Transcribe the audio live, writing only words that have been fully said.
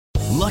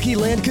Lucky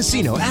Land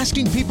Casino,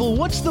 asking people,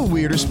 what's the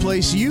weirdest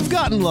place you've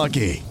gotten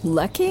lucky?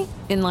 Lucky?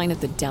 In line at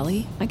the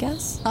deli, I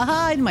guess?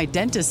 Aha, in my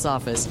dentist's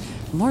office.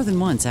 More than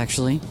once,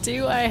 actually.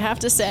 Do I have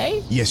to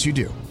say? Yes, you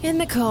do. In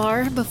the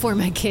car before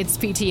my kids'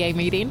 PTA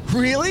meeting.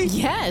 Really?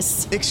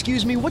 Yes.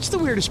 Excuse me, what's the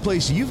weirdest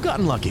place you've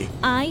gotten lucky?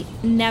 I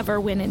never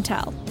win and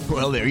tell.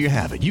 Well, there you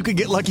have it. You can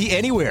get lucky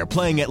anywhere,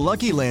 playing at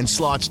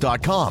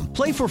LuckyLandSlots.com.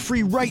 Play for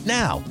free right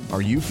now.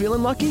 Are you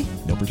feeling lucky?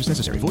 No purchase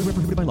necessary. Void where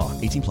prohibited by law.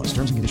 18 plus.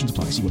 Terms and conditions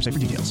apply. See website for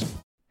details.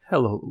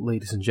 Hello,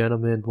 ladies and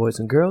gentlemen, boys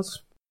and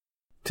girls.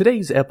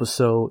 Today's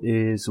episode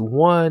is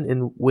one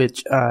in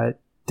which I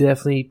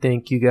definitely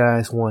think you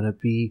guys want to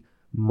be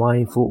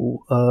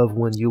mindful of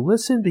when you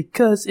listen,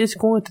 because it's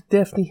going to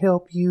definitely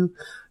help you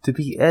to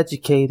be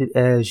educated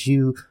as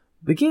you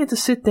begin to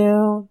sit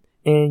down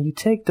and you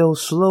take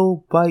those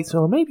slow bites,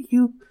 or maybe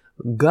you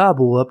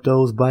gobble up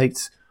those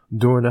bites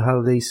during the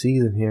holiday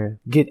season here.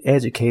 Get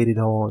educated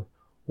on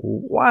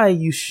why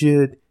you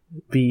should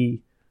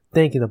be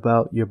thinking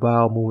about your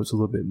bowel movements a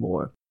little bit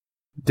more.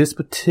 This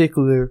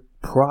particular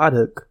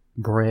product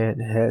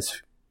brand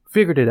has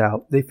figured it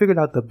out. They figured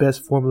out the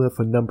best formula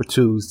for number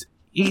twos.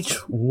 Each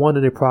one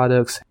of their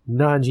products,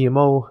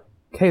 non-GMO,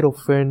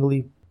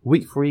 keto-friendly,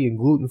 wheat-free, and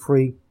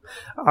gluten-free.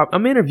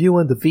 I'm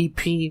interviewing the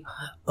VP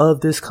of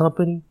this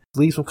company.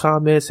 Leave some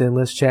comments and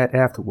let's chat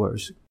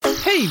afterwards.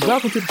 Hey,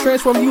 welcome to the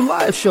Transform You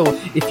Live show.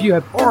 If you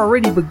have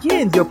already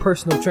begun your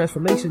personal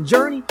transformation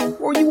journey,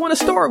 or you want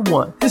to start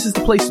one, this is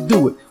the place to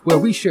do it, where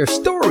we share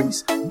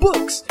stories,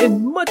 books,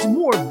 and much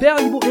more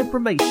valuable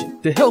information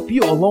to help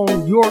you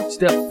along your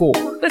step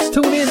forward. Let's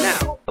tune in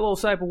now. Hello,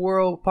 Cyber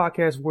World,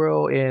 Podcast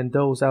World, and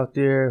those out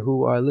there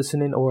who are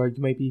listening, or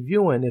you may be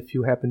viewing if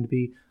you happen to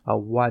be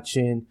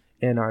watching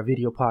in our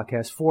video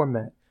podcast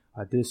format.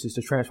 This is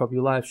the Transform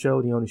You Live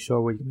show, the only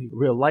show where you can make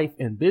real life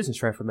and business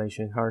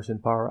transformation, harnessing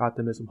power,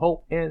 optimism,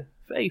 hope, and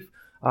faith.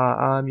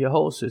 I'm your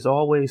host, as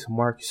always,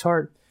 Marcus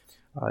Hart.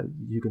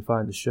 You can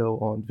find the show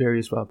on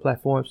various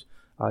platforms.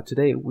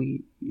 Today,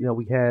 we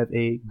have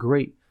a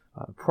great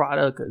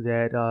product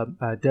that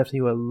I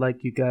definitely would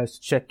like you guys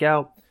to check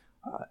out.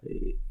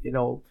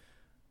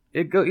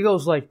 It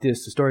goes like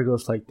this. The story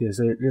goes like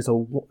this. There's a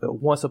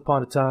once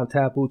upon a time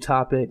taboo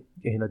topic,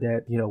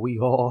 that we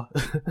all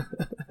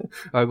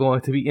are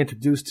going to be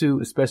introduced to,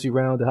 especially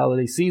around the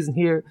holiday season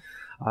here.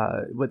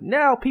 But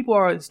now people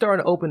are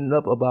starting to open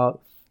up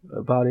about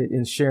it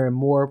and sharing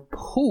more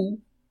poo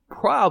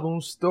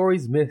problems,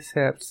 stories,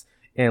 mishaps,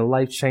 and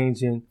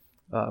life-changing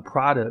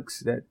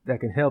products that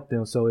can help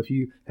them. So if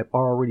you have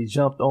already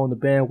jumped on the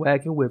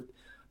bandwagon with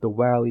the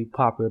wildly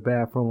popular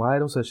bathroom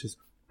items such as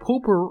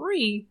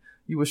Poo-Pourri,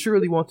 you will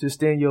surely want to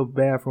extend your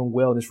bathroom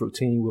wellness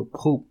routine with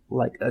Poop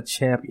Like a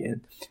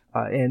Champion.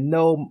 And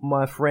no,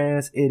 my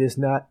friends, it is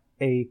not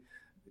a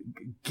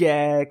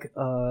gag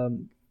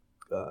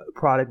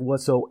product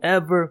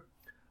whatsoever.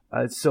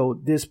 So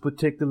this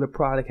particular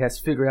product has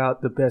figured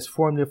out the best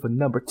formula for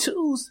number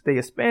twos. They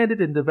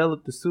expanded and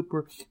developed the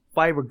super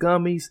fiber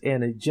gummies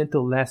and a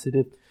gentle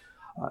laxative,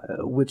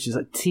 which is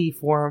a tea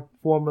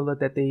formula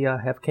that they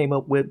have came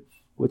up with,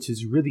 which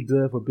is really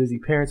good for busy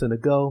parents on the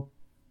go.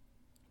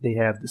 They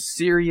have the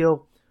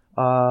cereal,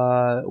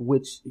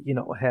 which,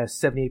 has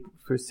 78%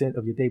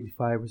 of your daily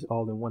fibers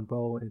all in one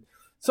bowl, and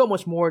so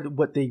much more.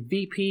 But the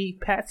VP,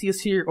 Patsy,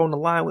 is here on the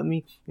line with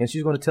me, and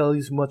she's going to tell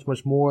you much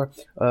more,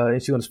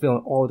 and she's going to fill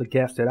in all the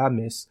gaps that I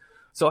missed.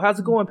 So how's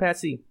it going,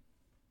 Patsy?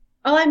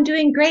 Oh, I'm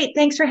doing great.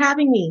 Thanks for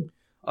having me.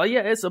 Oh,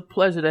 yeah, it's a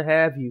pleasure to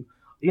have you.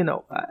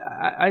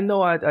 I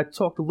know I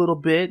talked a little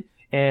bit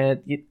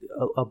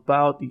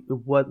about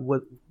what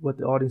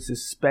the audience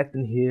is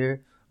expecting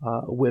here.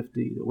 With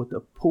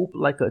the Poop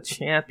Like a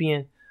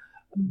Champion,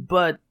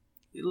 but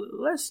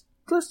let's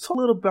talk a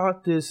little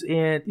about this,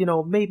 and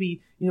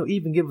maybe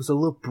even give us a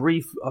little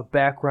brief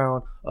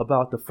background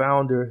about the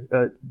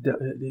founder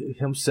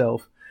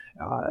himself,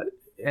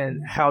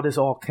 and how this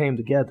all came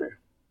together.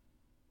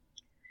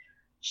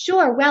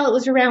 Sure. Well, it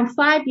was around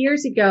 5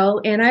 years ago,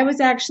 and I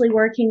was actually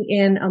working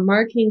in a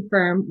marketing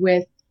firm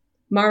with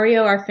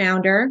Mario, our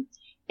founder.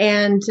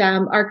 And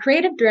our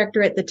creative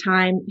director at the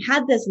time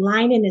had this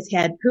line in his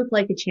head, Poop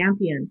Like a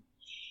Champion.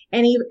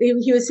 And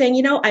he was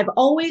saying, I've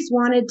always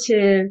wanted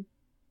to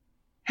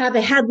have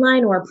a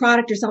headline or a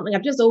product or something.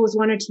 I've just always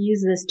wanted to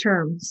use this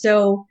term.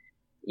 So,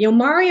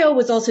 Mario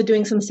was also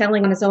doing some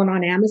selling on his own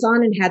on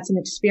Amazon and had some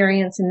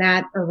experience in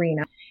that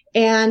arena.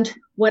 And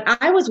what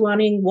I was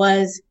wanting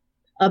was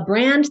a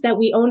brand that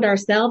we owned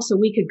ourselves, so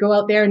we could go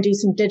out there and do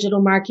some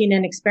digital marketing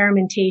and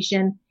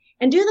experimentation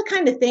and do the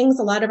kind of things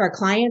a lot of our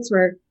clients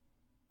were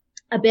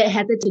a bit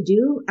hesitant to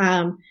do.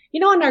 And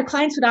our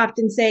clients would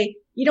often say,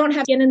 you don't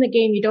have skin in the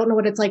game. You don't know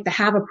what it's like to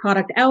have a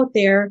product out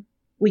there.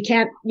 We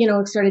can't,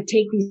 sort of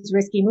take these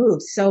risky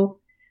moves. So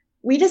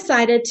we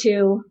decided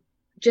to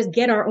just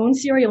get our own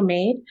cereal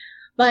made.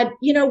 But,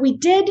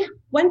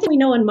 one thing we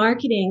know in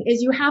marketing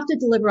is you have to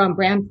deliver on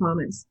brand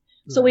promise.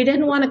 So we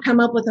didn't want to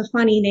come up with a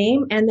funny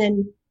name and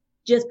then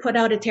just put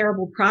out a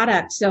terrible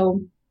product.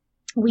 So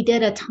we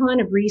did a ton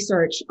of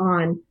research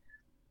on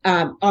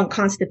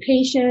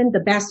constipation, the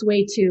best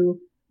way to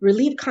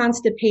relieve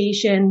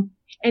constipation.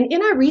 And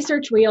in our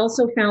research, we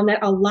also found that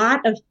a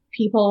lot of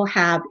people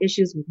have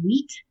issues with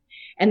wheat,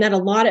 and that a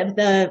lot of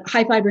the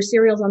high fiber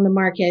cereals on the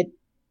market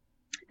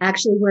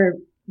actually were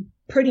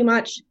pretty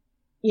much,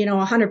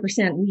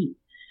 100% wheat.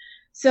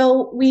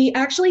 So we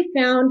actually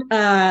found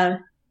a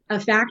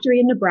factory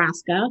in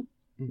Nebraska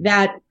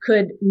that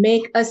could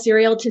make a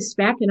cereal to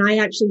spec. And I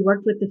actually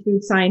worked with the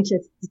food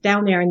scientists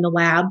down there in the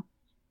lab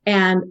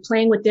and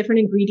playing with different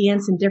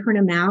ingredients and different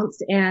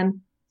amounts.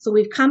 And so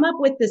we've come up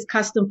with this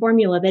custom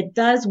formula that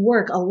does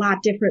work a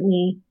lot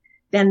differently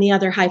than the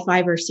other high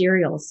fiber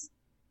cereals.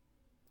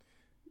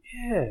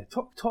 Yeah,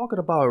 talking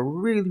about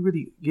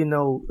really,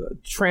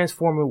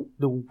 transforming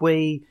the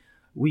way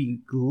we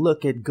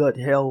look at gut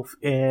health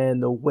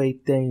and the way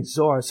things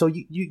are. So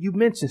you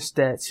mentioned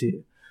stats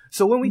here.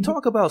 So when we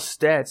talk about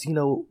stats,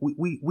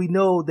 we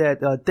know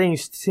that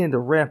things tend to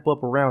ramp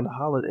up around the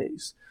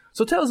holidays.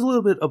 So tell us a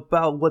little bit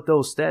about what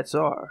those stats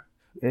are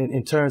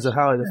in terms of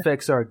how it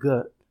affects our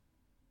gut.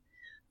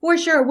 For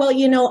sure. Well,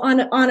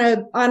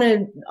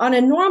 on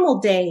a normal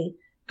day,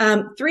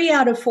 3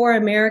 out of 4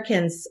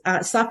 Americans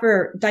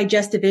suffer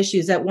digestive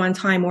issues at one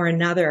time or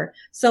another.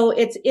 So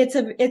it's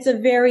a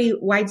very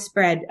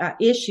widespread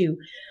issue.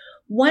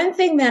 One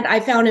thing that I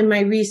found in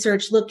my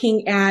research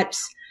looking at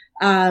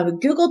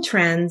Google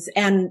Trends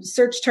and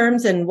search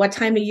terms and what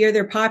time of year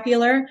they're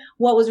popular,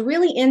 what was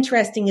really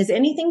interesting is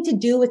anything to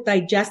do with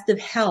digestive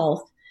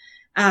health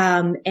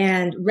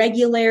and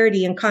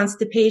regularity and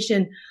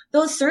constipation.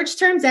 Those search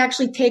terms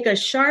actually take a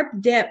sharp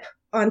dip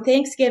on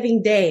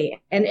Thanksgiving Day.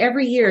 And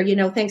every year,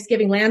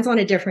 Thanksgiving lands on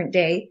a different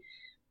day.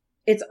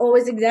 It's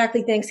always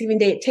exactly Thanksgiving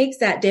Day. It takes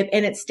that dip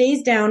and it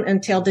stays down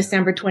until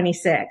December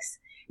 26th.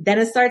 Then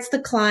it starts to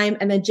climb,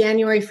 and then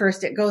January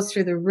 1st, it goes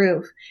through the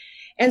roof.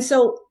 And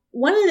so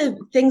one of the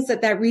things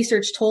that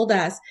research told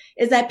us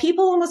is that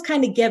people almost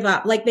kind of give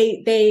up. Like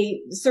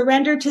they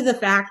surrender to the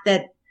fact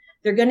that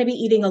they're going to be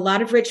eating a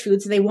lot of rich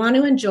foods. So they want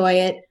to enjoy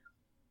it.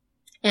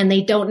 And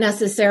they don't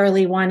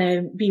necessarily want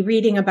to be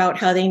reading about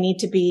how they need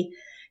to be,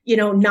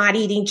 not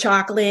eating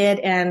chocolate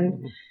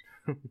and,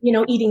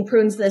 eating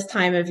prunes this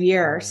time of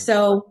year.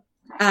 So,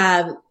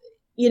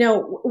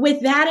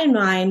 with that in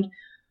mind,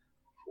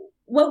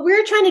 what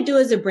we're trying to do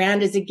as a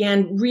brand is,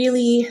 again,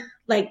 really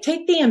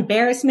take the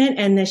embarrassment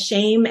and the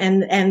shame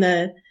and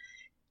the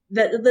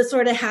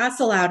sort of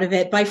hassle out of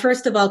it by,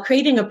 first of all,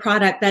 creating a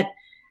product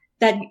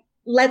that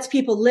lets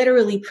people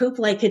literally poop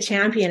like a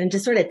champion and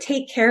just sort of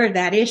take care of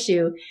that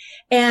issue.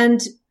 And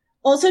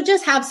also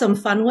just have some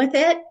fun with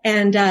it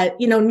and,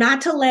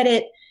 not to let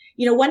it,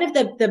 one of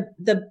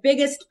the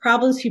biggest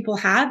problems people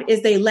have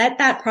is they let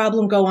that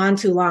problem go on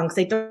too long because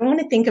they don't want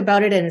to think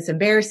about it and it's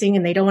embarrassing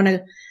and they don't want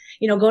to,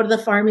 go to the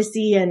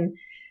pharmacy and,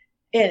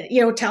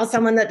 tell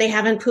someone that they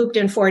haven't pooped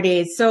in 4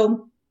 days.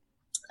 So,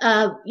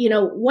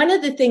 one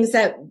of the things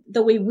that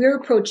the way we're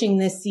approaching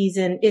this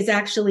season is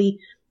actually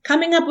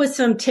coming up with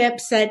some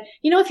tips that,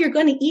 if you're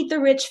going to eat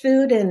the rich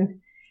food and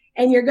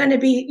you're going to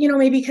be,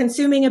 maybe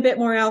consuming a bit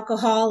more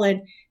alcohol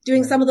and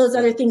doing some of those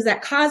other things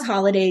that cause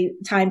holiday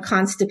time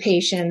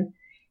constipation,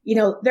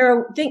 there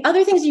are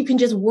other things you can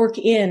just work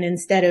in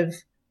instead of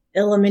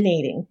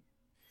eliminating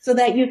so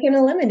that you can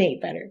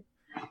eliminate better.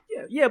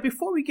 Yeah.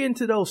 Before we get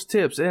into those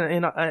tips,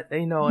 and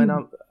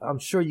I'm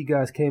sure you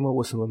guys came up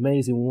with some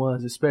amazing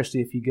ones,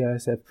 especially if you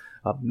guys have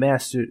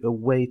mastered a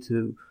way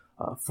to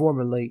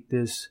formulate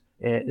this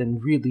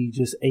and really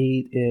just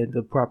aid in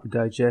the proper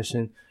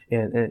digestion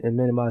and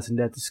minimizing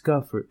that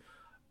discomfort.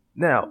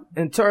 Now,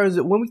 in terms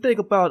of when we think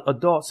about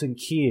adults and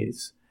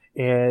kids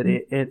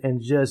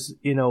and just,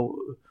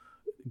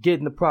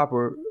 getting the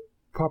proper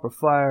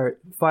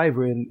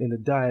fiber in the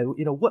diet,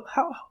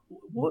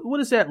 what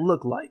does that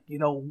look like?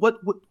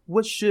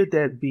 What should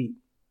that be?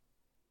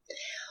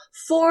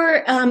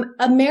 For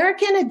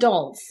American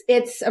adults,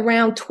 it's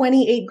around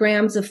 28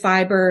 grams of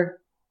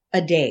fiber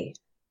a day.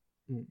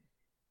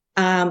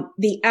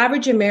 The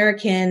average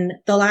American,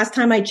 the last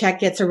time I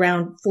checked, gets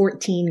around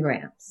 14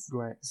 grams.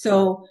 Right.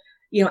 So,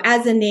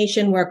 as a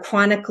nation, we're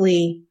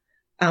chronically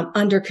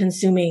under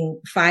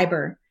consuming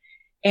fiber.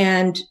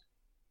 And,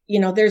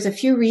 there's a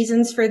few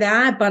reasons for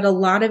that, but a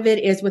lot of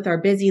it is with our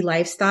busy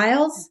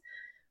lifestyles,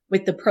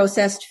 with the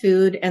processed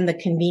food and the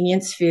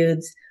convenience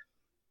foods.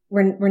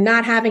 We're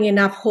not having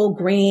enough whole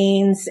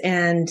grains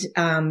and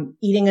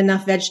eating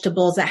enough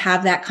vegetables that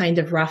have that kind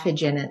of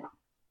roughage in it.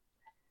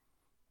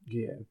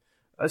 Yeah.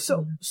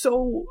 So,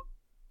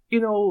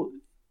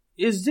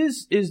 is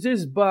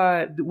this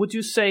by, would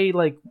you say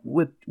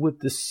with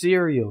the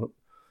cereal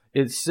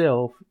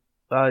itself,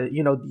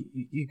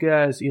 you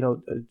guys,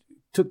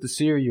 took the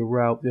cereal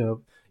route,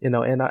 and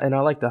I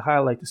like to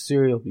highlight the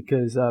cereal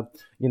because,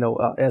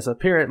 as a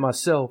parent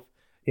myself,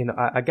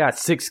 I got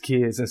 6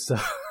 kids and so,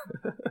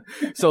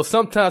 so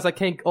sometimes I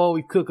can't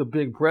always cook a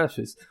big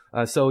breakfast.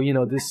 So,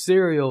 this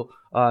cereal,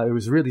 it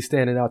was really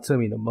standing out to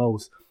me the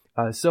most.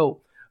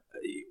 So,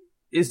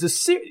 is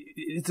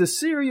the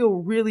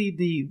cereal really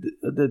the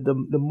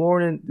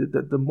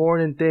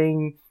morning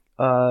thing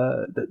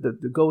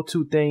the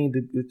go-to thing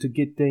to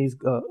get things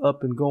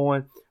up and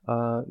going,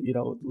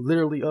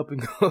 literally up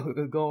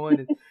and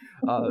going,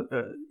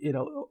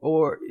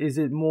 or is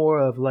it more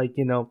of like,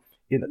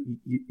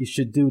 you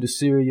should do the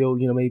cereal,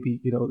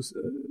 maybe,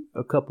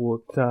 a couple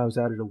of times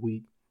out of the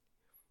week?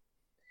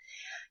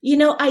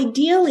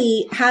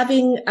 Ideally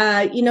having,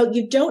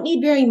 you don't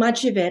need very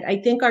much of it. I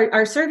think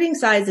our serving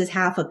size is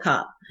half a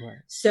cup. Right.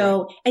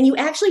 So, and you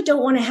actually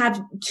don't want to have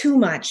too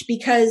much,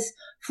 because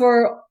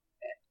for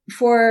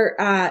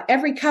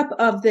every cup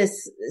of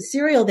this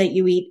cereal that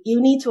you eat,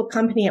 you need to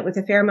accompany it with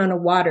a fair amount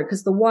of water,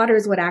 because the water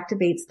is what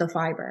activates the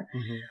fiber.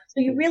 Mm-hmm. So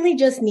you really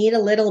just need a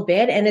little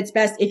bit, and it's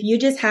best if you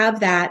just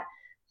have that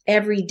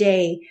every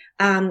day.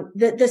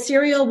 The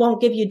cereal won't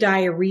give you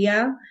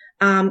diarrhea,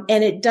 and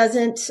it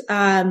doesn't,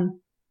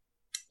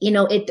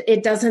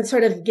 it doesn't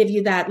sort of give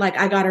you that, like,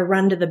 I got to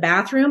run to the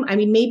bathroom. I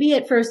mean, maybe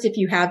at first if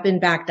you have been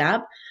backed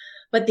up,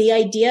 but the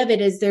idea of it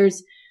is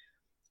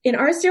in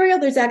our cereal,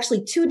 there's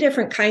actually two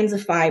different kinds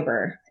of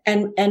fiber.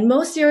 And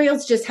most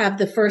cereals just have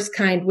the first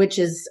kind, which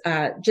is,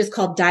 just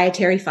called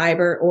dietary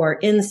fiber or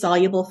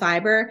insoluble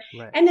fiber.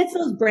 Right. And it's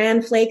those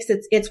bran flakes.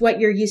 It's what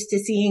you're used to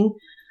seeing.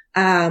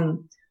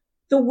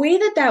 The way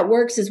that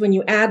works is when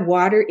you add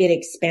water, it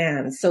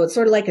expands. So it's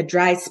sort of like a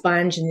dry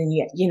sponge, and then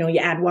you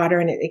add water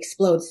and it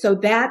explodes. So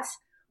that's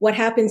what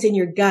happens in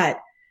your gut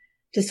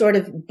to sort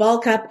of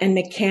bulk up and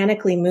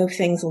mechanically move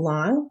things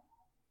along.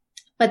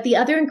 But the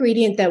other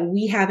ingredient that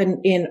we have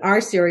in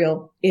our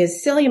cereal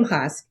is psyllium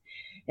husk,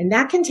 and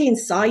that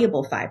contains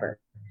soluble fiber.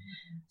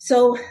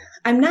 So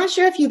I'm not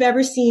sure if you've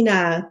ever seen,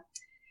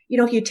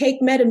 if you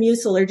take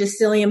Metamucil or just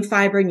psyllium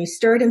fiber and you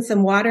stir it in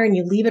some water and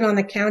you leave it on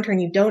the counter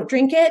and you don't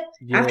drink it,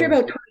 after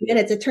about 20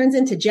 minutes, it turns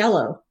into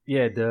Jell-O.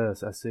 Yeah, it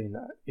does. I've seen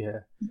that.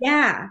 Yeah.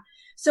 Yeah.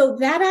 So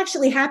that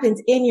actually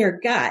happens in your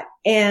gut.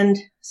 And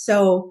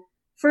so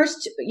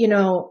first you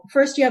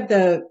have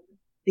the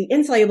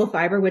insoluble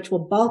fiber, which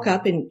will bulk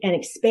up and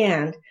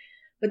expand.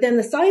 But then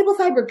the soluble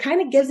fiber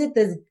kind of gives it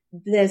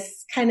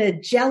this kind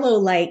of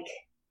Jell-O-like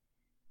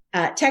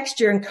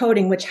texture and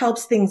coating, which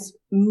helps things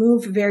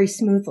move very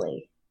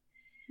smoothly,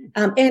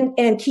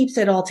 and keeps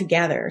it all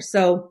together.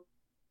 So,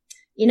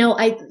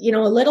 a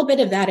little bit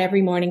of that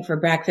every morning for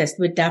breakfast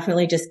would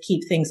definitely just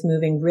keep things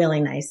moving really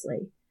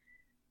nicely.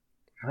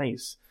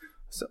 Nice.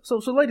 So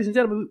ladies and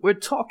gentlemen, we're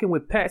talking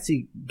with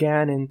Patsy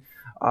Gannon.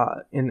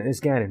 And it's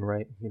Gannon,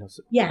 right?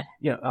 Yeah.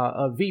 Yeah.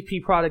 A VP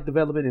product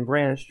development and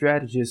brand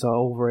strategist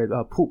over at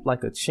Poop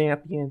Like a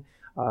Champion.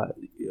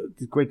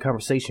 Great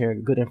conversation here,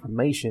 good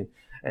information.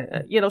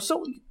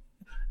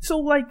 So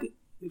like,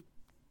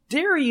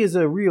 dairy is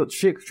a real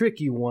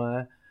tricky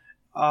one.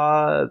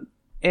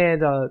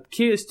 And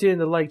kids tend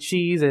to like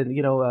cheese,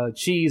 and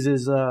cheese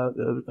is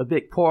a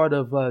big part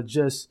of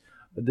just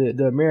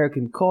the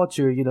American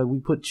culture. We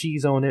put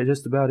cheese on there,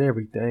 just about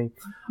everything.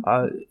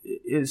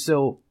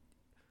 So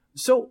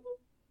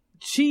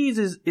cheese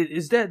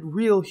is that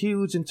real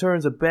huge in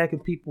terms of backing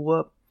people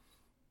up?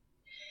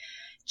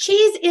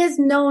 Cheese is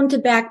known to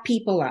back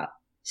people up.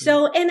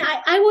 So, and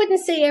I wouldn't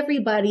say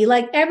everybody,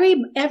 like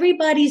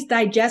everybody's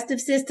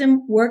digestive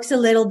system works a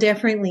little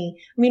differently.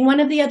 I mean, one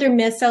of the other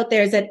myths out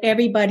there is that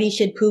everybody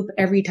should poop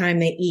every time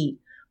they eat,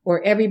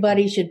 or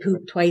everybody should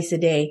poop twice a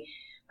day.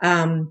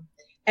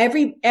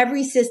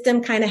 Every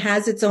system kind of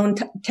has its own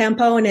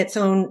tempo and its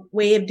own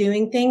way of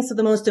doing things. So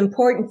the most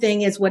important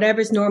thing is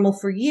whatever's normal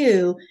for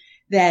you,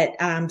 that,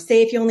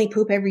 say if you only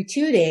poop every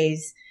 2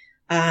 days,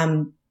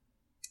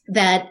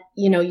 that,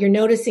 you're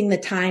noticing the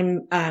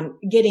time,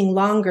 getting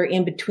longer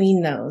in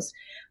between those.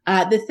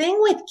 The thing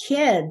with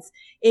kids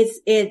is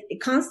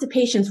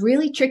constipation's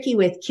really tricky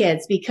with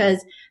kids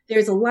because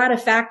there's a lot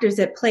of factors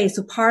at play.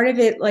 So part of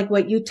it, like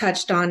what you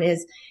touched on,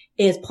 is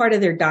part of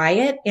their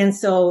diet. And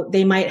so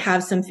they might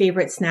have some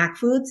favorite snack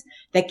foods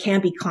that can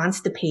be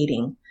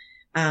constipating.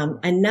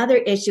 Another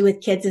issue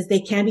with kids is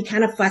they can be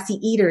kind of fussy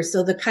eaters.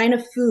 So the kind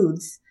of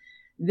foods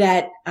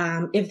that,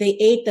 if they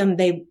ate them,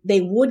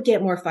 they would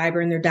get more fiber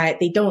in their diet.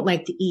 They don't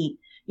like to eat,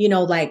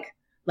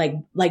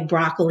 like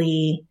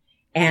broccoli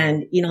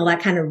and, that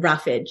kind of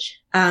roughage.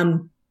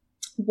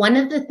 One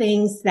of the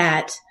things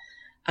that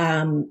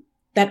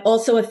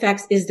also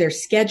affects is their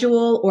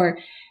schedule, or,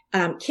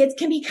 kids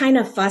can be kind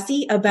of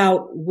fussy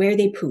about where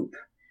they poop.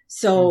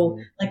 So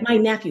like my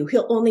nephew,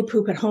 he'll only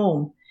poop at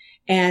home.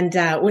 And,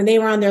 when they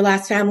were on their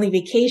last family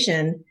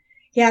vacation,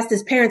 he asked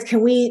his parents, can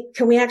we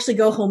actually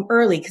go home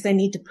early? Cause I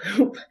need to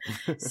poop.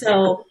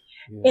 So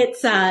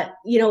it's,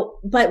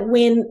 but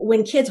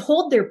when kids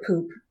hold their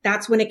poop,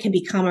 that's when it can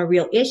become a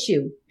real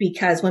issue,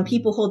 because when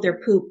people hold their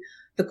poop,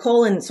 the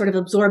colon sort of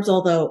absorbs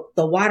all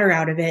the water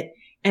out of it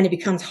and it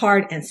becomes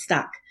hard and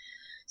stuck.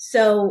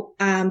 So,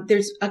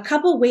 there's a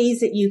couple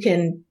ways that you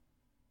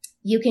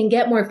can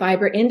get more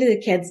fiber into the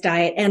kids'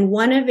 diet. And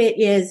one of it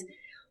is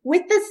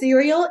with the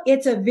cereal,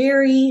 it's a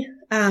very,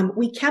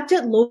 we kept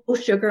it low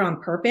sugar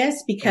on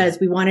purpose because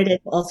we wanted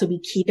it to also be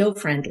keto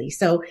friendly.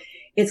 So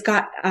it's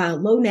got,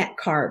 low net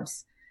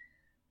carbs.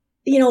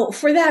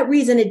 For that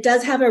reason, it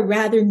does have a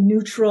rather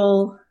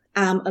neutral,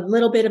 a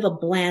little bit of a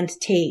bland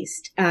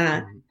taste.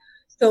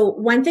 So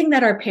one thing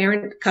that our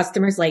parent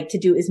customers like to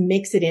do is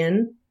mix it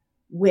in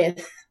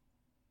with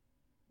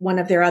one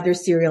of their other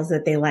cereals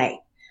that they like,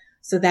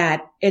 so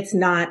that it's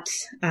not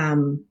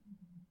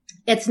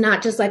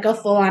just like a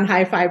full on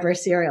high fiber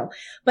cereal.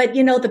 But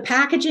the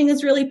packaging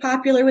is really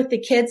popular with the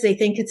kids. They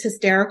think it's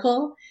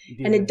hysterical,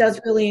 and it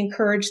does really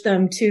encourage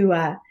them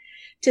to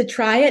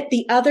try it.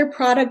 The other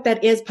product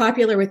that is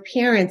popular with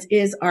parents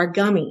is our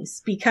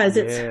gummies, because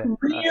it's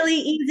really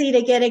easy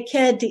to get a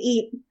kid to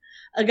eat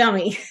a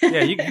gummy.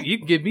 Yeah, you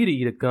can get me to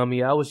eat a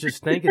gummy. I was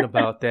just thinking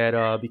about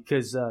that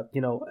because a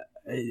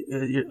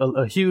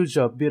huge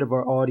bit of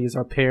our audience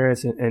are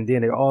parents, and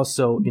then they're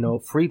also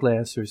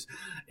freelancers,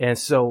 and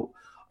so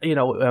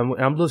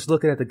I'm just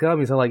looking at the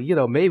gummies. I'm like,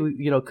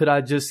 maybe could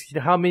I just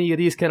how many of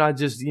these can I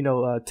just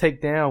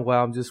take down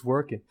while I'm just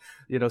working,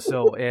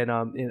 so and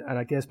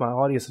I guess my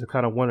audience are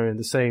kind of wondering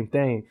the same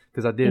thing,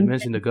 because I did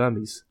mention the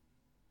gummies.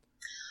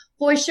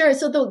 For sure.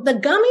 So the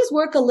gummies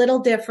work a little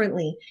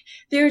differently.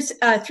 There's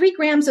 3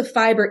 grams of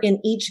fiber in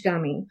each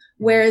gummy,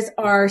 whereas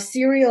our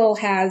cereal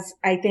has,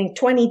 I think,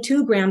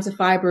 22 grams of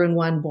fiber in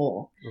one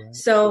bowl. Right.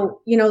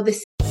 So,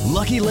 the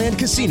Lucky Land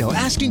Casino,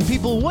 asking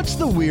people, what's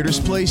the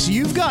weirdest place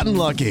you've gotten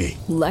lucky?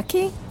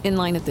 Lucky? In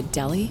line at the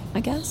deli, I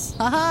guess?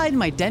 Aha, in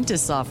my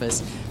dentist's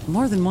office.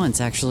 More than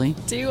once, actually.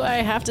 Do I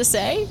have to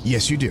say?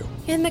 Yes, you do.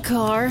 In the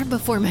car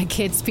before my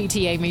kids'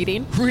 PTA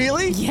meeting.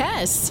 Really?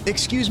 Yes.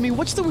 Excuse me,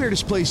 what's the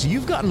weirdest place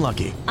you've gotten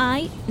lucky?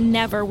 I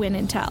never win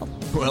and tell.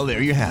 Well,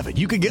 there you have it.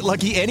 You can get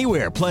lucky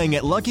anywhere, playing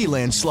at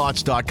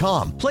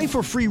LuckyLandSlots.com. Play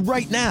for free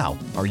right now.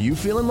 Are you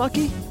feeling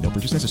lucky? No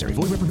purchase necessary.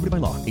 Void where prohibited by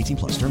law. 18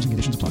 plus. Terms and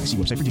conditions apply. See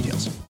website for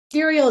details.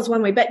 Cereal is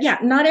one way, but yeah,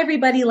 not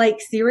everybody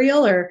likes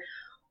cereal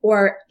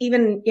or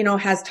even,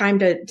 has time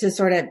to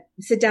sort of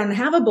sit down and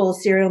have a bowl of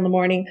cereal in the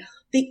morning.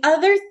 The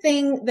other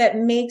thing that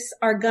makes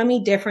our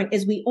gummy different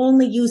is we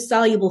only use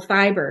soluble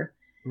fiber.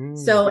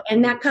 So,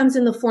 and that comes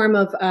in the form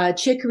of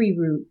chicory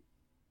root.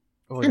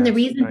 Oh, and the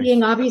reason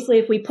being, obviously,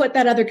 if we put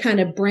that other kind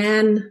of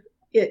bran,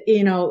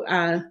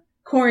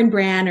 corn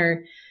bran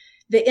or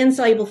the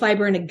insoluble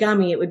fiber in a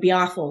gummy, it would be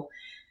awful.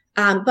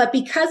 But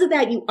because of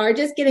that, you are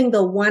just getting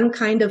the one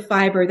kind of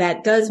fiber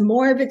that does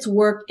more of its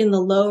work in the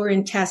lower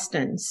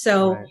intestine.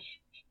 So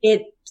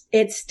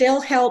it still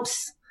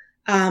helps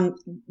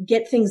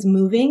get things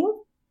moving.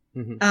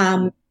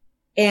 Mm-hmm.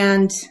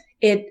 And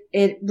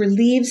it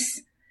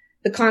relieves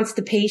the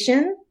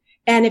constipation.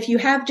 And if you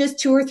have just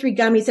 2 or 3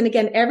 gummies, and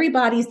again,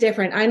 everybody's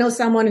different. I know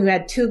someone who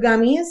had 2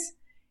 gummies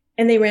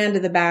and they ran to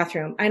the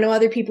bathroom. I know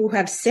other people who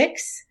have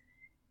 6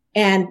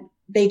 and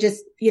they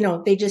just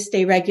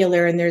stay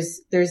regular, and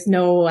there's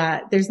no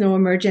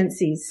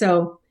emergencies.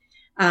 So,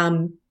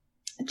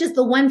 just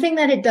the one thing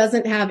that it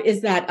doesn't have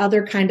is that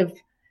other kind of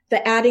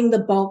the adding the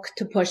bulk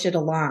to push it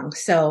along.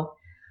 So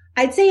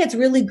I'd say it's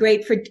really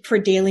great for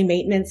daily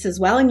maintenance as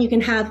well. And you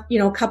can have,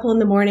 a couple in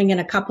the morning and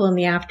a couple in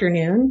the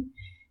afternoon.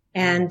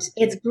 And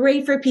it's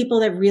great for people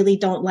that really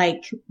don't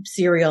like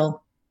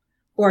cereal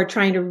or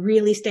trying to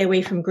really stay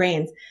away from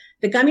grains.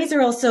 The gummies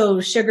are also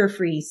sugar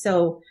free.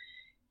 So,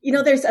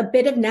 there's a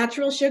bit of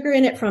natural sugar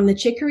in it from the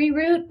chicory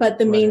root, but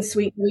the main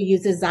sweetener we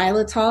use is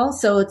xylitol.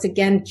 So it's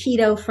again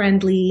keto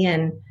friendly,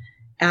 and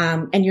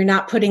you're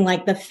not putting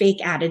like the fake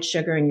added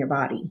sugar in your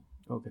body.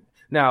 Okay.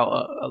 Now,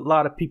 a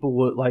lot of people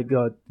would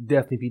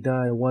definitely be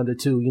dying and wonder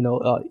too,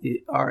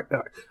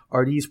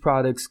 are these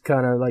products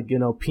kind of like,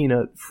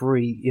 peanut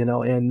free,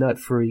 and nut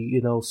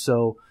free,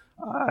 so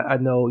I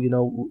know,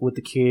 with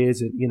the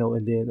kids and,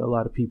 and then a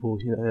lot of people,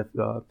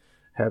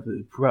 have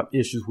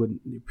issues with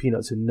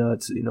peanuts and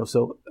nuts,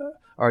 so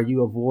are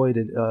you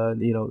avoiding,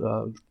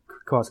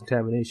 cross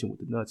contamination with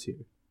the nuts here?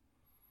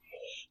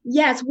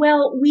 Yes.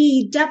 Well,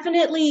 we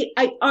definitely,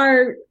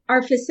 our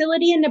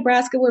facility in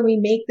Nebraska where we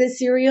make this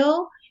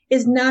cereal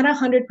is not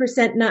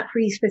 100%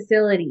 nut-free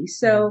facility.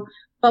 So,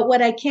 but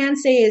what I can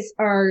say is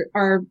our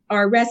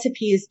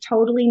recipe is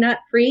totally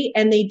nut-free,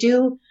 and they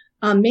do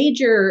a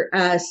major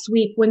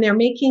sweep when they're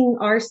making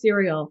our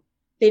cereal.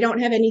 They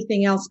don't have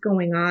anything else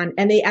going on,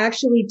 and they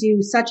actually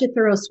do such a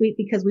thorough sweep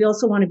because we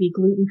also want to be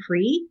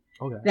gluten-free.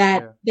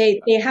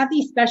 They have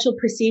these special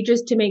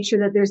procedures to make sure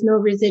that there's no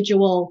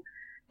residual,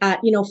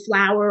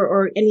 flour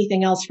or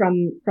anything else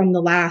from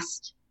the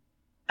last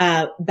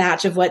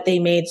batch of what they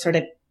made sort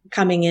of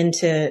coming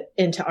into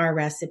our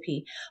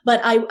recipe. But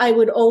I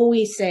would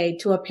always say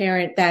to a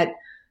parent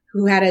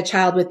who had a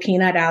child with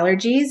peanut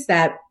allergies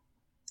that,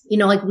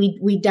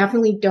 we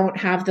definitely don't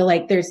have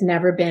there's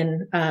never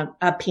been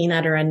a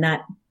peanut or a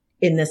nut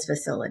in this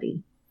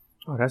facility.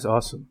 Oh, that's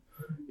awesome.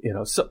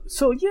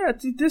 So yeah,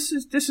 this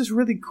is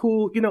really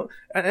cool,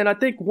 and I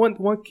think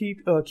one key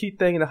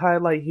thing to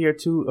highlight here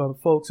too,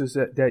 folks, is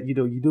that,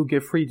 you do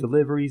get free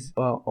deliveries,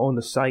 on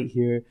the site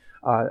here.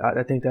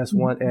 I think that's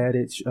one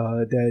adage,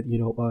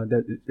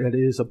 that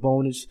is a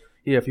bonus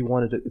here if you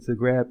wanted to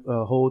grab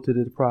hold to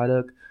the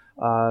product,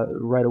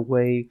 right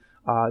away.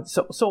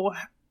 So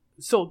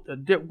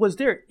was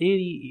there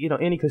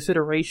any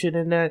consideration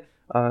in that?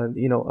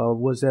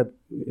 Was that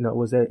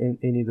in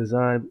any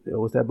design?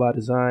 Was that by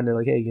design? They're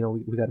like, hey,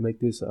 we got to make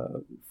this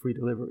free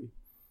delivery.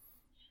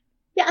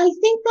 Yeah, I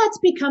think that's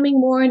becoming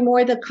more and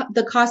more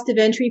the cost of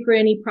entry for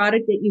any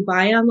product that you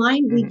buy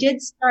online. We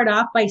did start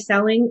off by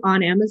selling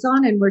on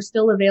Amazon, and we're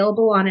still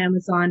available on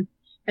Amazon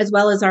as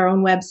well as our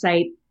own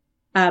website,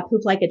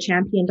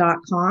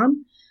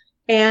 pooplikeachampion.com.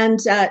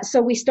 And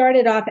so we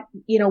started off,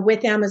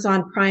 with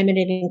Amazon Prime, and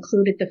it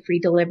included the free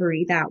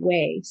delivery that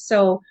way.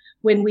 So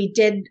when we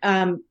did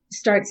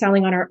start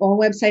selling on our own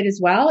website as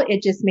well,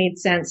 it just made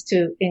sense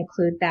to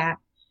include that.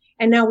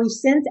 And now we've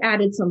since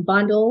added some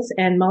bundles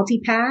and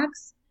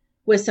multi-packs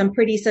with some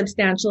pretty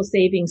substantial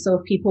savings. So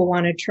if people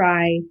want to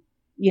try,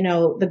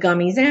 the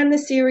gummies and the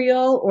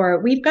cereal,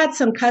 or we've got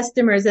some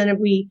customers, and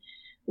we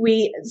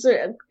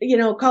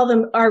call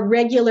them our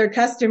regular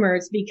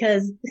customers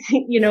because,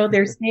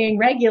 they're staying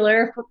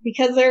regular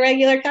because they're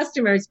regular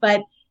customers.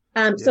 But,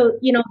 so,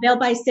 they'll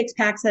buy 6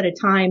 packs at a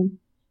time.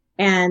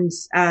 And,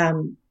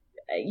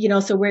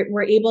 so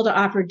we're able to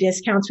offer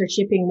discounts for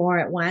shipping more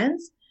at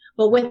once.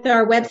 But with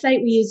our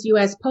website, we use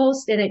US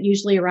Post, and it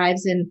usually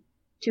arrives in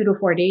 2 to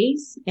 4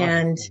 days.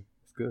 And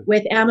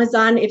with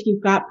Amazon, if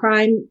you've got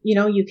Prime,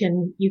 you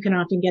can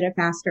often get it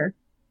faster.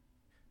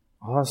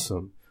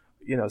 Awesome.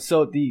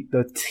 So the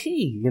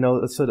tea,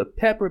 so the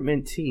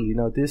peppermint tea,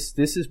 this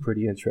is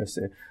pretty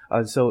interesting.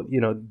 So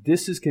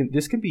this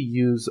can be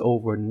used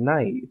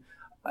overnight.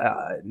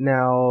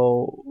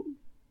 Now,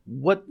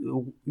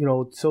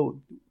 so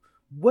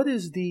what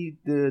is the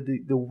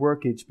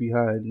workage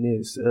behind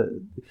this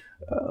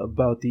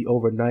about the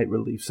overnight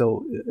relief?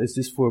 So is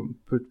this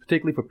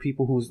particularly for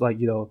people who's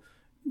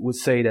would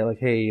say that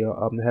hey,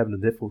 I'm having a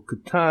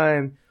difficult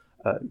time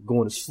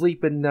going to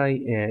sleep at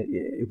night,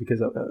 and because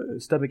of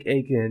stomach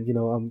ache, and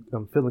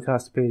I'm feeling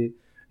constipated.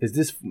 Is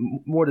this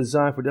more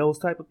designed for those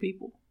type of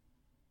people?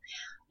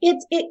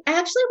 It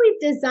actually, we've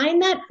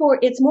designed that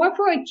it's more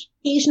for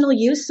occasional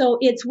use. So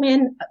it's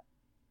when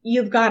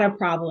you've got a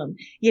problem,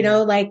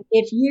 like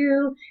if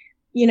you,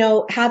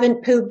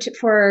 haven't pooped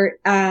for,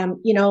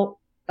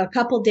 a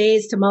couple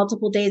days to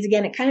multiple days.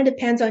 Again, it kind of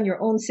depends on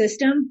your own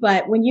system,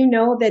 but when you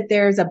know that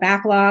there's a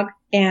backlog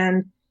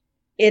and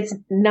it's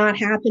not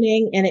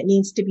happening and it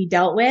needs to be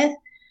dealt with,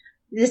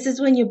 this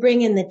is when you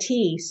bring in the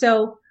tea.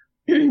 So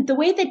the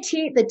way the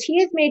tea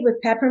is made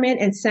with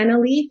peppermint and senna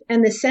leaf,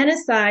 and the senna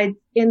side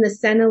in the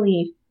senna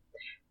leaf,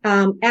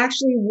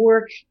 actually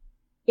work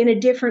in a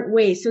different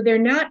way. So they're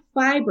not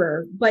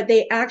fiber, but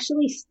they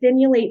actually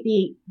stimulate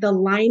the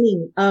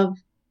lining of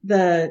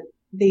the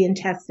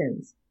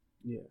intestines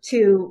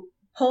to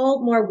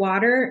pull more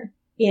water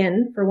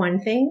in, for one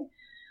thing.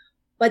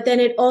 But then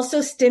it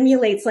also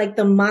stimulates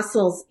the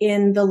muscles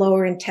in the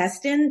lower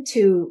intestine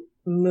to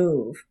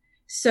move.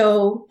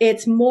 So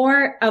it's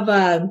more of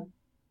a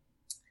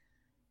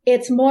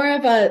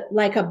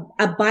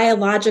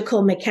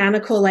biological,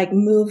 mechanical,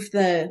 move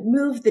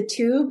the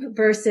tube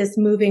versus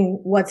moving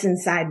what's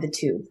inside the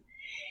tube.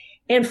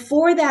 And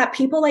for that,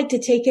 people like to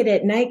take it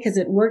at night because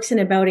it works in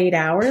about 8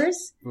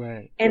 hours.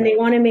 Right. And they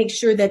want to make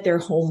sure that they're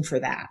home for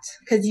that.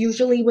 Because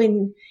usually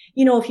when,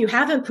 if you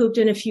haven't pooped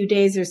in a few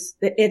days,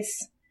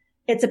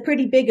 it's a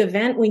pretty big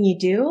event when you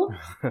do.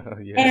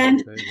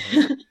 And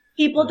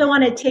people don't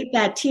want to take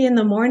that tea in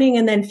the morning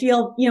and then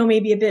feel,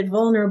 maybe a bit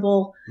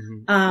vulnerable,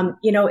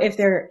 if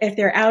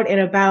they're out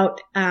and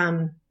about.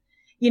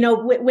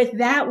 With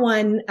that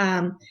one,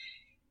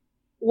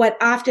 what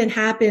often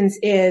happens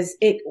is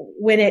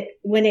when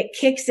it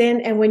kicks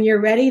in and when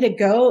you're ready to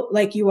go,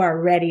 you are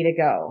ready to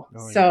go.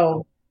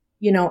 So,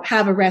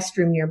 have a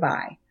restroom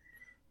nearby.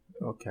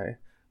 Okay.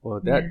 Well,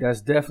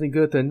 that's definitely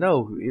good to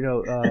know.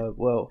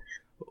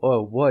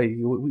 Oh boy,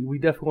 we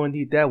definitely gonna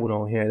need that one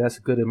on here. That's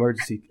a good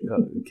emergency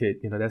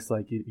kit. That's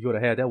you ought to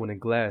have that one in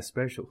glass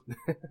special.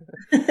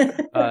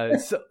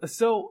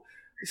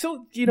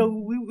 So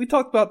we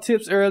talked about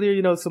tips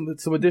earlier. Some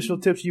additional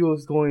tips you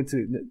was going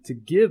to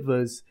give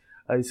us.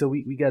 So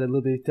we got a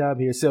little bit of time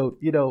here. So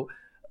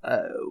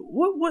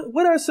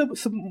what are some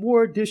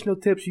more additional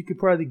tips you could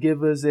probably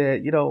give us,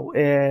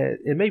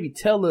 and maybe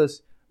tell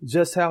us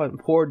just how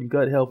important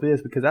gut health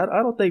is, because I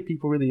don't think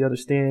people really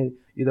understand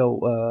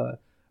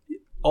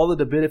all of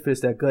the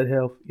benefits that gut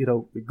health,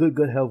 good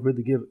gut health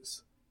really gives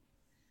us.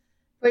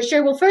 For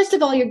sure. Well, first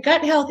of all, your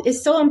gut health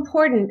is so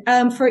important.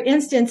 For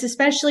instance,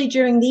 especially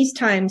during these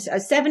times,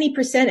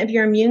 70% of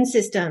your immune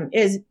system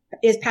is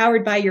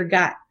powered by your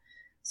gut.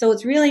 So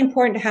it's really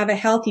important to have a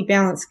healthy,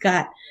 balanced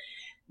gut.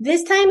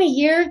 This time of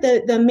year,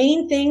 the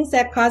main things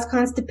that cause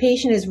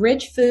constipation is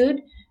rich food,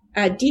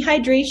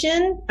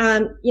 dehydration,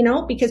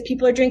 because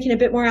people are drinking a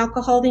bit more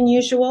alcohol than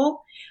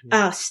usual.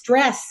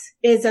 Stress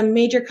is a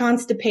major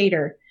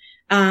constipator.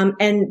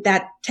 And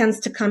that tends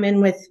to come in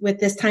with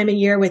this time of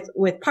year,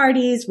 with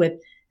parties, with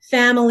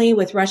family,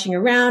 with rushing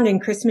around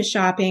and Christmas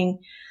shopping.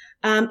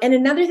 And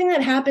another thing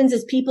that happens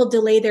is people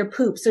delay their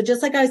poop. So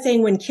just like I was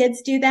saying, when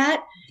kids do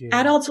that,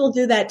 adults will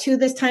do that too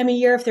this time of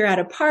year if they're at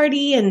a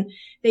party and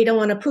they don't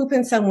want to poop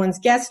in someone's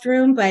guest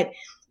room. But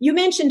you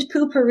mentioned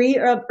poopery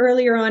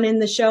earlier on in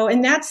the show,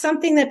 and that's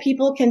something that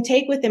people can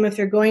take with them if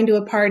they're going to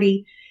a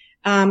party.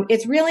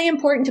 It's really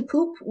important to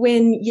poop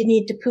when you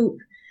need to poop.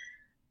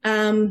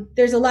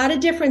 There's a lot of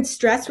different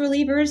stress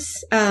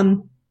relievers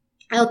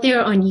out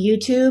there on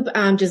YouTube,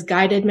 just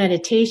guided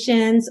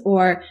meditations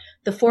or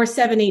the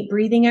 4-7-8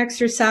 breathing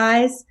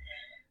exercise.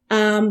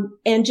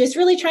 And just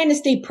really trying to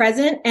stay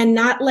present and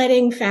not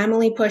letting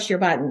family push your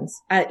buttons,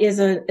 is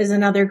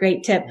another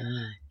great tip.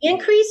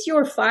 Increase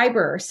your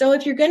fiber. So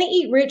if you're going to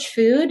eat rich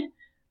food,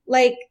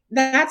 like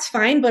that's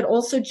fine, but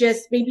also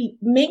just maybe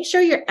make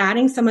sure you're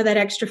adding some of that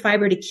extra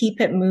fiber to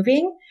keep it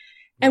moving.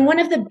 And one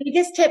of the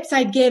biggest tips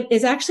I'd give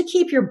is actually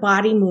keep your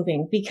body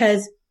moving,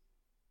 because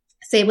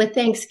say with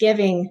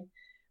Thanksgiving,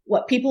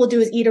 what people do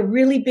is eat a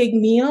really big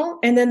meal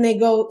and then they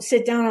go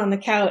sit down on the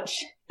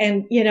couch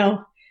and,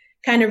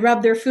 kind of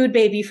rub their food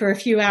baby for a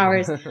few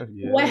hours.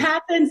 Yeah. What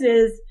happens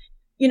is,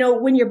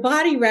 when your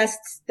body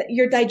rests,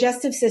 your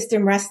digestive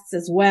system rests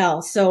as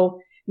well. So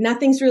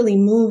nothing's really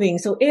moving.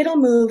 So it'll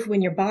move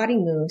when your body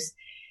moves.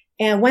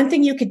 And one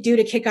thing you could do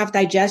to kick off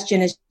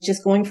digestion is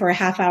just going for a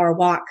half-hour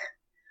walk,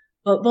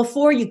 but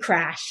before you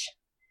crash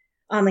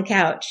on the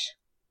couch.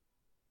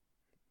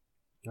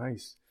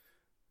 Nice.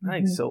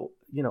 So,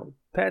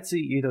 Patsy,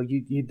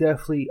 you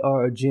definitely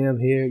are a gem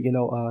here.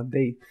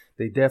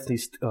 They definitely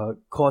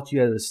caught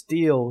you at a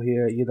steal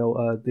here.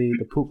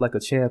 The Poop Like a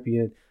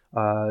Champion.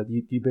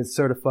 You've been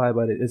certified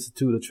by the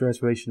Institute of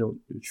Transformational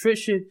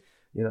Nutrition.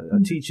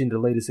 Teaching the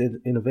latest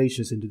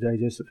innovations in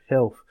digestive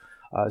health.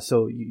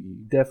 So you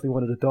definitely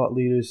one of the thought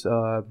leaders.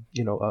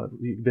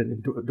 You've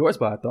been endorsed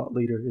by a thought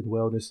leader in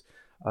wellness.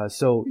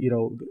 So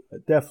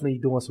definitely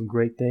doing some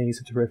great things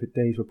and terrific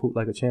things for Poop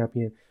Like a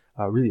Champion.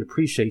 I really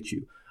appreciate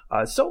you.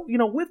 So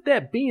with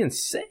that being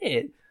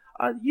said,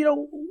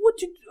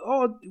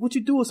 would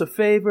you do us a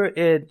favor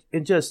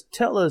and just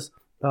tell us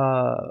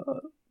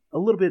a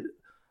little bit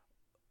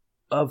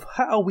of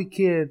how we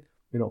can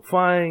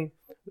find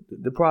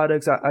the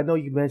products. I know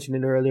you mentioned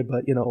it earlier,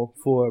 but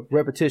for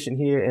repetition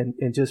here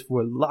and just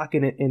for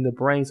locking it in the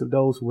brains of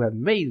those who have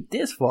made it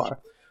this far,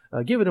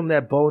 giving them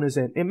that bonus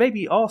and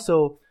maybe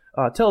also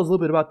tell us a little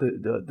bit about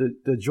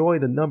the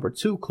join the number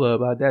 2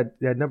 club. That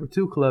number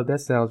 2 club, that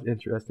sounds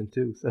interesting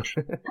too. So.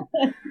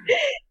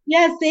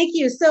 Yes, thank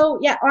you. So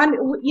yeah,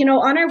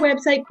 on our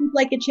website,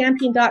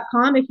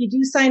 pooplikeachampion.com, if you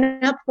do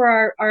sign up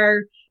for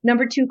our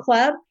number 2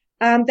 club,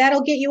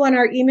 that'll get you on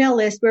our email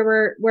list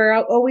where we're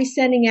always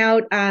sending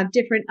out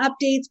different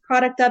updates,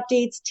 product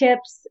updates,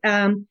 tips,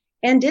 and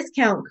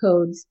discount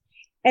codes.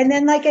 And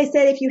then, like I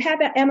said, if you have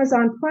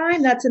Amazon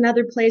Prime, that's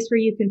another place where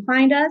you can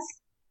find us.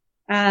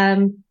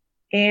 And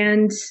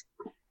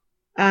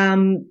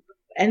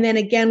then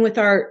again with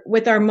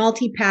our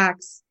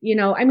multi-packs,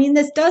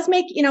 this does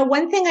make,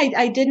 one thing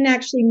I didn't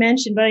actually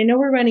mention, but I know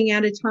we're running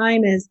out of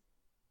time is,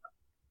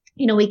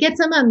 we get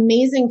some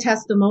amazing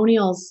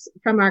testimonials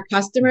from our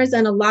customers,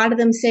 and a lot of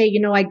them say,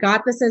 I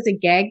got this as a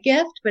gag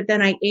gift, but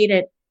then I ate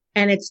it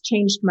and it's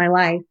changed my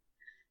life.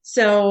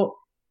 So,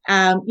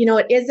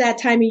 it is that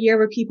time of year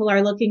where people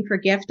are looking for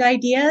gift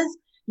ideas.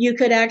 You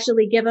could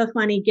actually give a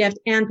funny gift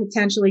and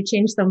potentially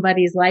change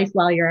somebody's life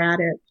while you're at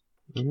it.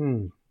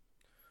 Mm-hmm.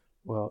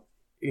 Well,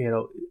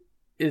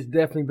 it's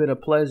definitely been a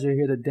pleasure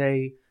here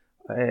today.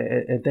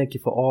 And thank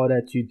you for all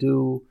that you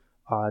do.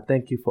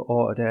 Thank you for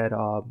all that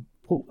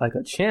Poop Like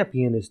a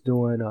Champion is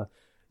doing,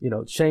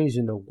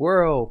 changing the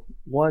world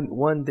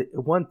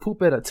one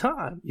poop at a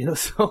time,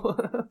 so,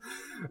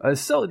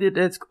 so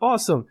that's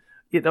awesome.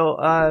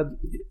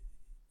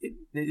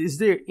 Is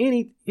there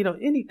anything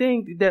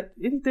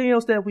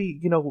else that we,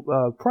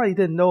 probably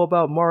didn't know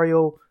about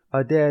Mario,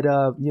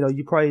 that,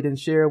 you probably didn't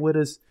share with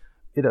us,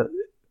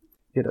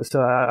 so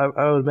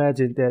I would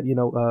imagine that,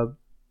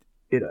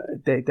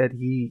 that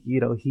he,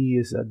 he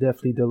is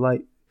definitely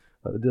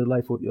a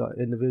delightful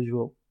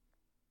individual.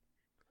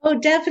 Oh,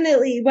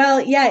 definitely.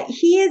 Well, yeah,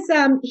 he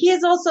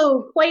is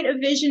also quite a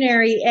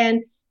visionary,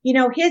 and,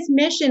 his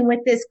mission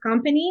with this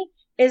company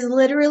is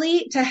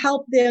literally to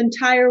help the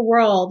entire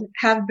world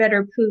have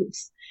better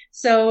poops.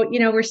 So,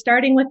 we're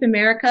starting with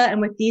America and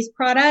with these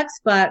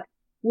products, but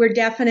we're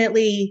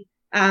definitely,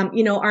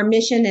 our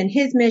mission and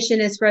his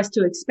mission is for us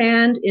to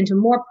expand into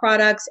more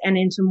products and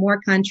into more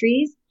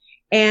countries.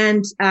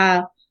 And,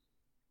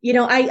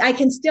 I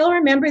can still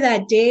remember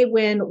that day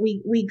when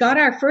we got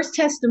our first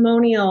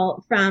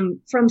testimonial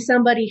from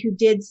somebody who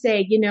did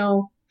say,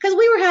 cause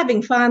we were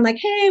having fun, like,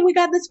 hey, we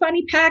got this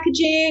funny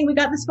packaging. We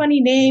got this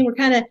funny name. We're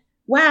kind of,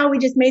 wow, we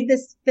just made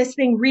this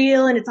thing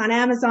real and it's on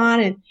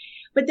Amazon.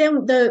 But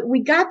then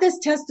we got this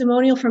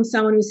testimonial from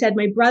someone who said,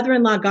 my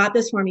brother-in-law got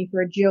this for me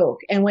for a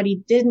joke. And what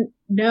he didn't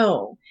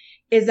know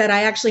is that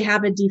I actually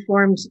have a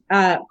deformed,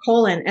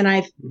 colon, and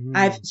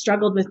I've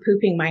struggled with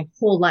pooping my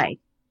whole life.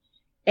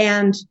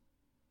 And,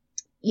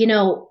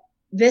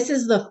 this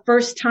is the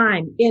first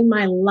time in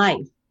my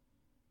life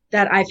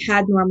that I've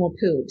had normal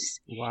poops.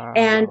 Wow.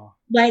 And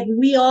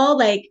we all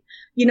I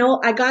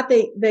got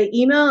the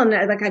email and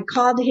I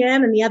called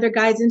him and the other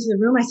guys into the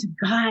room. I said,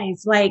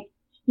 guys,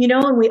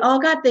 and we all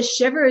got the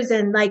shivers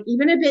and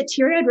even a bit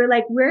teary-eyed.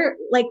 We're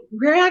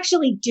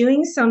actually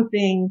doing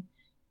something,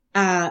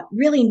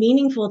 really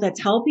meaningful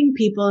that's helping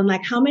people. And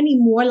how many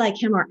more like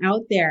him are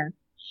out there?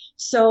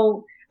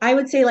 So I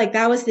would say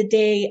that was the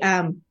day,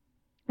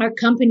 our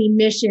company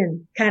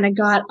mission kind of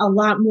got a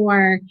lot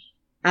more,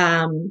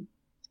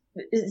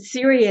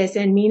 serious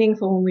and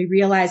meaningful when we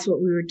realized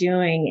what we were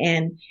doing.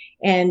 And,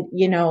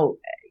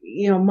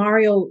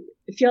 Mario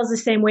feels the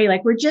same way.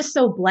 Like, we're just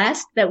so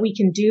blessed that we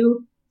can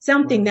do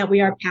something that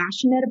we are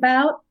passionate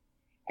about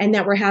and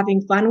that we're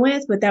having fun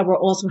with, but that we're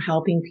also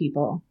helping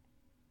people.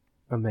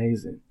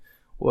 Amazing.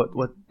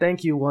 Well,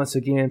 thank you once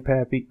again,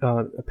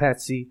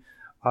 Patsy.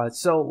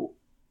 So,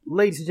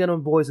 ladies and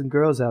gentlemen, boys and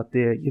girls out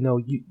there,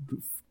 you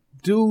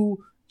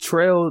do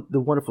trail the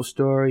wonderful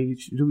story,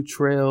 do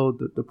trail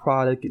the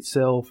product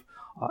itself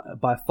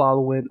by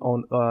following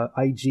on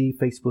IG,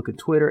 Facebook, and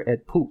Twitter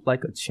at Poop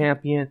Like a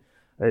Champion.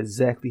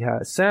 Exactly how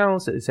it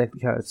sounds,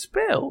 exactly how it's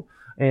spelled.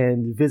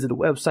 And visit the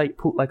website,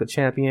 Poop Like a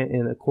Champion.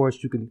 And of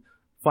course, you can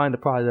find the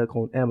product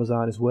on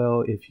Amazon as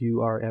well if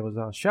you are an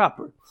Amazon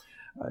shopper.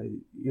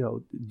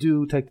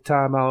 Do take the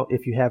time out,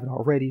 if you haven't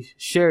already,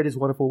 share this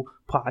wonderful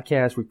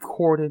podcast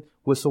recording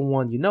with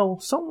someone you know,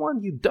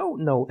 someone you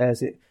don't know,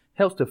 as it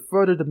helps to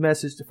further the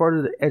message, to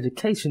further the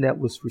education that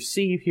was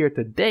received here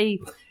today,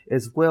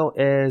 as well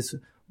as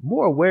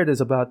more awareness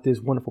about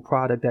this wonderful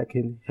product that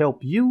can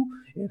help you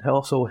and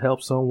also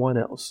help someone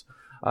else.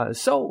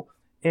 So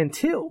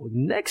until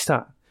next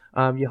time,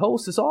 I'm your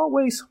host, as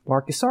always,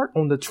 Marcus Hart,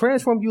 on the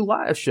Transform You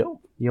Live show,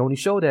 the only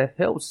show that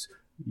helps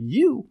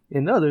you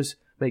and others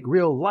make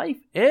real life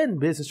and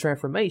business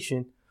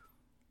transformation,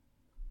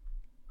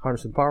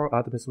 harnessing power,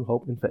 optimism,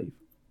 hope, and faith.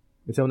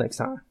 Until next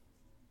time.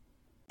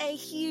 A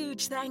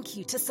huge thank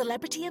you to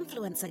celebrity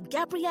influencer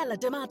Gabriella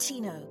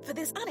DiMartino for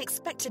this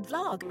unexpected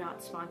vlog,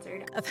 not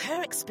sponsored, of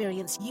her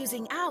experience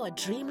using our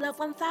Dream Love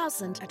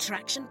 1000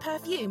 attraction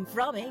perfume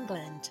from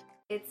England.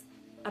 It's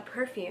a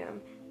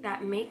perfume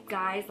that makes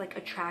guys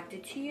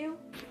attracted to you.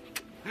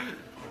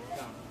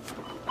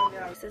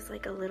 It's just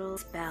like a little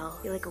spell.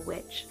 You're like a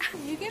witch.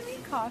 You give me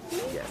coffee?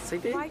 Yes, I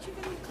did. Why'd you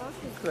give me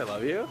coffee? Because I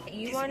love you.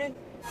 You wanted...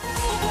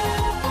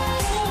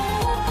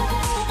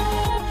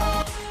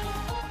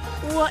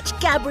 Watch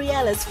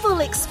Gabriella's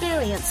full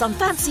experience on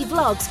Fancy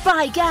Vlogs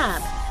by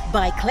Gab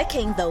by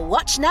clicking the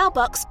Watch Now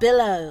box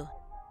below.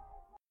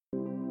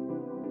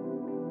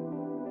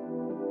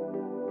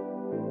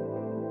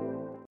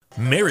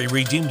 Mary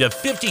redeemed a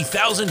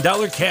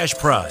 $50,000 cash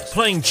prize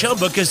playing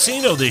Chumba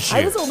Casino this year.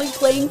 I was only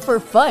playing for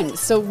fun,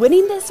 so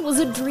winning this was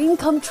a dream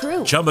come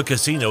true. Chumba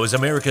Casino is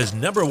America's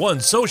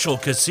 #1 social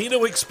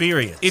casino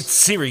experience. It's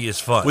serious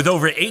fun. With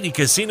over 80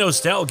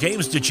 casino-style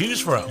games to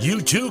choose from,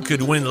 you too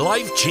could win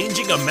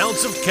life-changing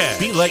amounts of cash.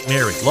 Be like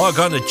Mary. Log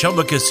on to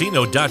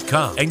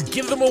ChumbaCasino.com and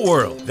give them a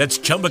whirl. That's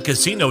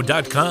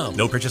ChumbaCasino.com.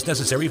 No purchase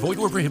necessary. Void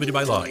or prohibited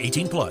by law.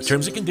 18+.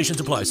 Terms and conditions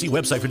apply. See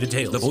website for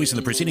details. The voice in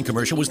the preceding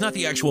commercial was not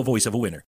the actual voice of a winner.